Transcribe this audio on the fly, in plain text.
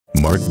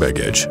Mark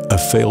Begich, a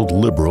failed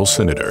liberal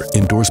senator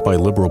endorsed by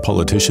liberal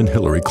politician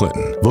Hillary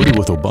Clinton, voted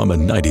with Obama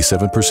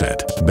 97%.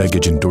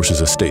 Begich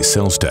endorses a state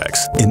sales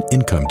tax, an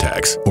income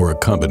tax, or a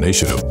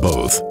combination of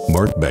both.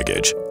 Mark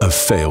Begich, a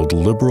failed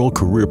liberal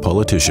career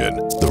politician,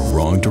 the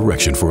wrong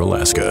direction for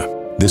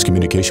Alaska. This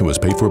communication was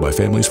paid for by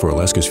Families for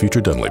Alaska's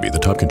Future-Dunleavy. The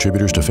top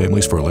contributors to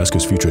Families for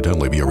Alaska's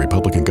Future-Dunleavy are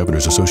Republican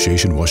Governors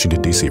Association,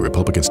 Washington, D.C.,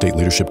 Republican State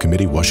Leadership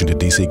Committee, Washington,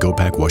 D.C., Go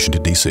Pack,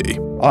 Washington, D.C.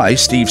 I,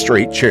 Steve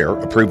Straight, Chair,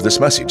 approve this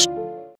message.